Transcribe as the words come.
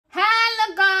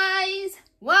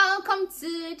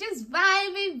to just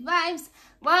vibey vibes.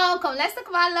 Welcome. Let's talk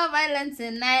about Love Island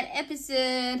tonight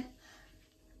episode.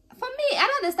 For me, I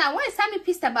don't understand. What is Sammy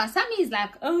pissed about? Sammy is like,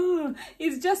 oh,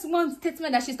 it's just one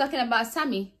statement that she's talking about.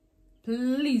 Sammy,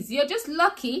 please, you're just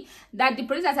lucky that the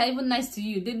producers are even nice to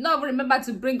you. They did not remember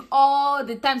to bring all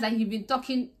the times that you've been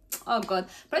talking. Oh God,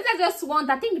 producers just want,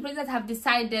 I think the producers have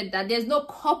decided that there's no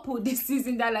couple this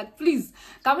season. They're like, please,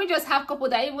 can we just have couple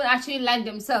that even actually like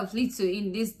themselves little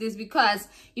in this because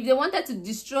if they wanted to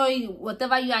destroy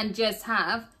whatever you and Jess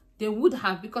have, they would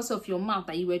have, because of your mouth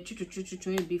that you were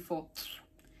chewing before.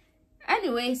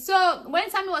 Anyway, so when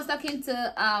Sammy was talking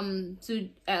to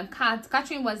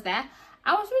Catherine was there,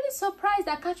 I was really surprised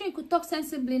that Catherine could talk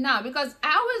sensibly now, because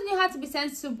I always knew her to be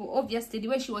sensible. Obviously, the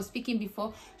way she was speaking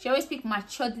before, she always speaks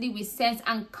maturely with sense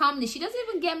and calmly. She doesn't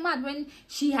even get mad when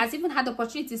she has even had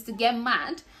opportunities to get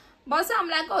mad. But so I'm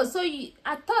like, oh, so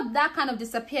I thought that kind of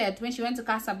disappeared when she went to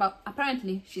Casa, but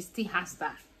apparently she still has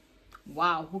that.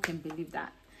 Wow, who can believe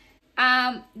that?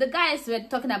 The guys were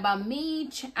talking about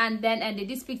Mitch, and then they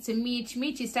did speak to Mitch.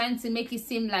 Mitch is trying to make it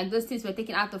seem like those things were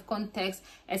taken out of context,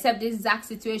 except this Zach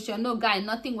situation. No, guy,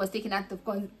 nothing was taken out of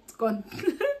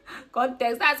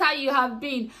context. That's how you have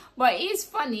been. But it's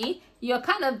funny, you're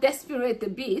kind of desperate a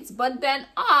bit, but then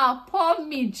poor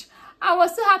Mitch. I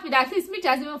was so happy that at least Mitch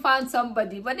has even found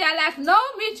somebody, but they're like, no,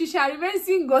 Mitch, you shall remain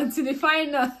single until the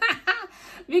final.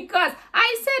 Because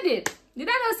I said it. Did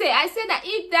I not say? I said that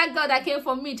if that girl that came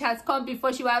for Mitch has come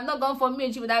before, she would have not gone for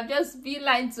Mitch. She would have just been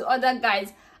lying to other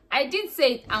guys. I did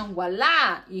say it, and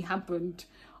voila, it happened.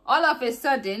 All of a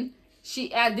sudden, she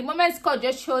the moment Scott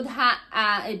just showed her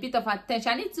a bit of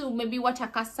attention. I need to maybe watch a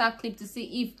Casa clip to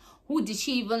see if who did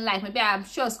she even like. Maybe I'm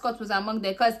sure Scott was among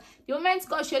them, because the moment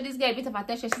Scott showed this guy a bit of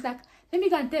attention, she's like, let me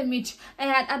go and tell Mitch.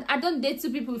 I don't date two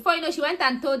people. Before you know, she went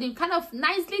and told him, kind of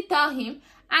nicely tell him,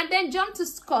 and then jumped to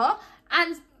Scott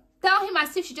and tell him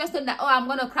as if she just said that, oh, I'm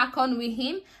gonna crack on with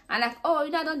him, and like, oh,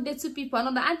 you know, I don't date two people and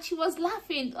all that. And she was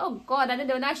laughing. Oh God, and then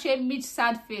they were not showing Mitch's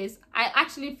sad face. I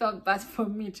actually felt bad for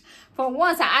Mitch. For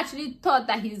once, I actually thought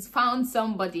that he's found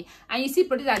somebody. And you see,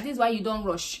 producer, this is why you don't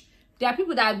rush. There are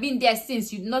people that have been there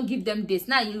since, you do not give them this.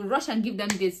 Now you rush and give them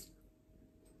this.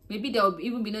 Maybe there will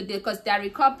even be no date, because they are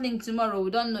recoupling tomorrow. We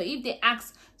don't know. If they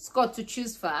ask Scott to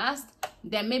choose first,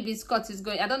 then maybe Scott is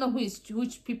going. I don't know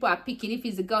which people are picking. If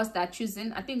it's the girls that are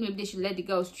choosing, I think maybe they should let the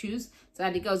girls choose, so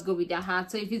that the girls go with their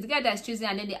heart. So if it's the guy that's choosing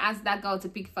and then they ask that girl to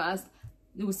pick first,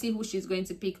 we'll see who she's going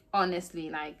to pick. Honestly,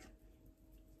 like,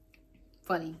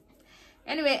 funny.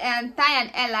 Anyway, Ty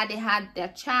and Ella, they had their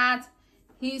chat.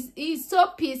 He's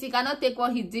so pissed. He cannot take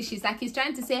all his dishes. Like, he's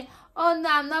trying to say, oh no,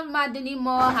 I'm not mad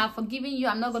anymore, I've forgiven you,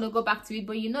 I'm not going to go back to it.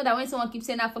 But you know that when someone keeps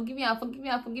saying, I forgive you, I forgive you,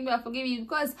 I forgive you, I forgive you,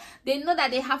 because they know that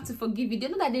they have to forgive you, they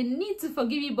know that they need to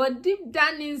forgive you, but deep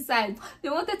down inside they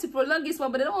wanted to prolong this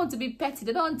one, but they don't want to be petty,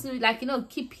 they don't want to, like, you know,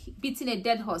 keep beating a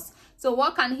dead horse. So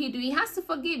what can he do? He has to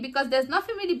forgive, because there's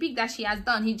nothing really big that she has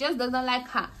done. He just doesn't like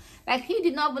her. Like, he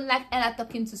did not even like Ella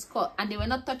talking to Scott, and they were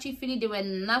not touchy-feely, they were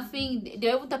nothing, they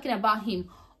were even talking about him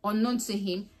unknown to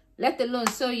him, let alone.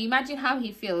 So you imagine how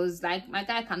he feels. Like, my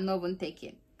guy cannot even take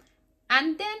it.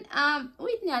 And then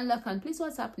Whitney and Logan, please,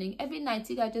 what's happening? Every night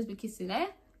you guys just be kissing, eh?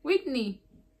 Whitney,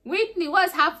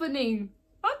 what's happening?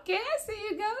 Okay, I see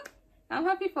you, girl. I'm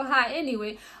happy for her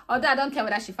anyway. Although I don't care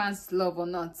whether she finds love or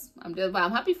not. But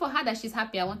I'm happy for her that she's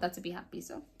happy. I want her to be happy.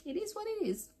 So it is what it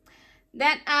is.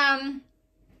 Then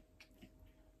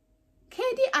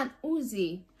Katie and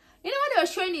Uzi. You know what they were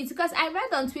showing it? Because I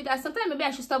read on Twitter, sometimes maybe I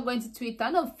should stop going to Twitter.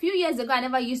 I know a few years ago, I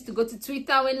never used to go to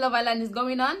Twitter when Love Island is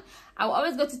going on. I will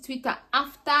always go to Twitter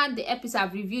after the episode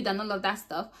I've reviewed and all of that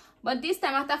stuff. But this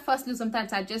time, after first look,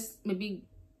 sometimes I just maybe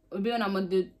when I'm on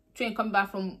the train coming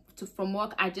back from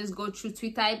work, I just go through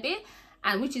Twitter a bit.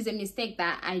 And which is a mistake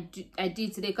that I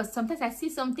did today, because sometimes I see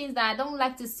some things that I don't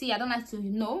like to see, I don't like to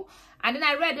know. And then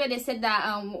I read where they said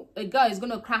that a girl is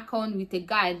going to crack on with a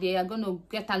guy, they are going to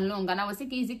get along. And I was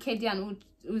thinking, is it Katie and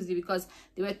Uzi? Because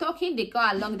they were talking, they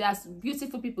got along. There's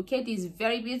beautiful people. Katie is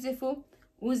very beautiful,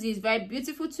 Uzi is very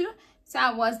beautiful too. So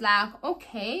I was like,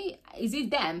 okay, is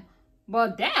it them?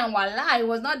 But then voila, it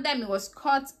was not them, it was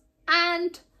Scott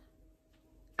and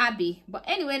Abby. But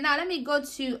anyway, now let me go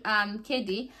to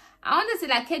Katie. I want to say,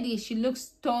 like, Katie, she looks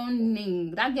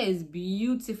stunning. That girl is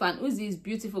beautiful, and Uzi is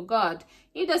beautiful. God,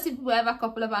 if those people ever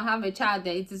couple up and have a child,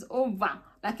 there, it is over.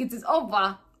 Like, it is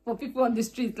over for people on the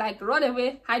street. Like, run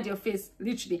away, hide your face,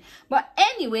 literally. But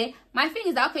anyway, my thing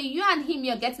is that, okay, you and him,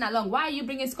 you're getting along. Why are you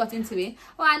bringing Scott into it?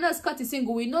 Oh, I know Scott is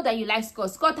single. We know that you like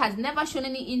Scott. Scott has never shown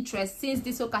any interest since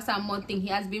this whole Casa Amor thing. He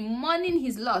has been mourning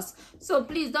his loss. So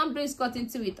please don't bring Scott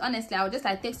into it. Honestly, I would just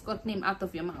like take Scott's name out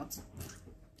of your mouth.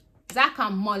 Zach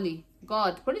and Molly,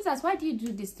 God, producers, why do you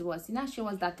do this to us? You not show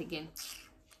us that again.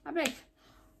 I beg.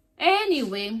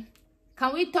 Anyway,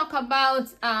 can we talk about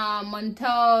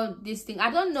Montel, this thing? I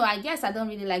don't know. I guess I don't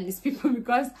really like these people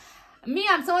because me,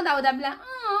 I'm someone that would have been like,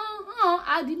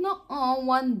 I did not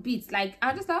one bit. Like,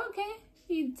 I just like, okay,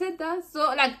 he said that.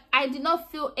 So, like, I did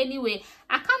not feel anyway.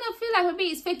 I kind of feel like maybe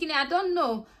he's faking it. I don't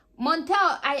know.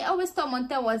 Montel, I always thought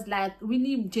Montel was like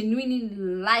really genuinely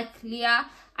likelier.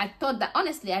 I thought that,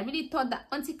 honestly, I really thought that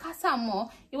Auntie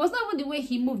Kasamo, it was not even the way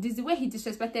he moved, it's the way he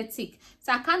disrespected Tick.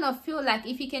 So I kind of feel like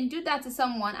if he can do that to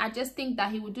someone, I just think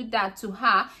that he would do that to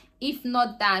her. If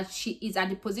not that she is at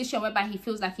the position whereby he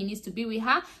feels like he needs to be with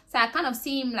her. So I kind of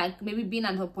see him like maybe being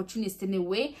an opportunist in a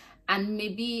way. And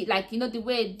maybe like, you know, the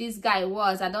way this guy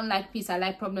was, I don't like peace, I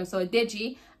like problems. So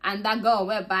Deji and that girl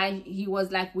whereby he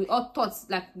was like, we all thought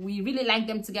like we really liked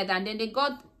them together. And then they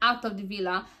got out of the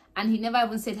villa and he never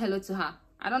even said hello to her.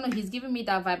 I don't know, he's giving me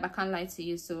that vibe, I can't lie to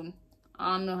you. So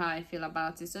I don't know how I feel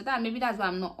about it. So that maybe that's why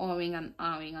I'm not awing and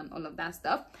all of that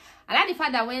stuff. I like the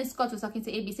fact that when Scott was talking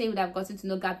to ABC, he would have gotten to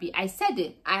know Gabby. I said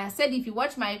it. I said if you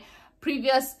watch my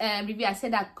previous review, I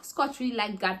said that Scott really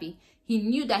liked Gabby. He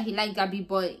knew that he liked Gabby,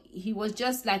 but he was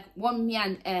just like, what me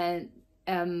and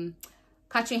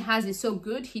Catherine has is so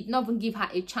good. He'd not even give her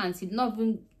a chance. He'd not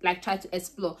even like try to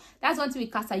explore. That's one thing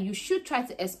with Casa. You should try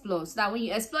to explore, so that when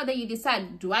you explore, then you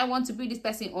decide, do I want to be this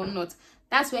person or not?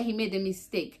 That's where he made the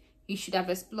mistake. He should have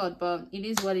explored, but it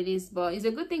is what it is. But it's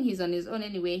a good thing he's on his own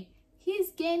anyway. He's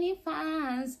gaining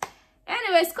fans.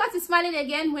 Anyway, Scott is smiling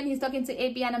again when he's talking to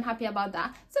AB, and I'm happy about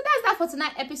that. So that's that for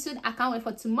tonight's episode. I can't wait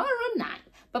for tomorrow night.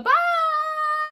 Bye bye.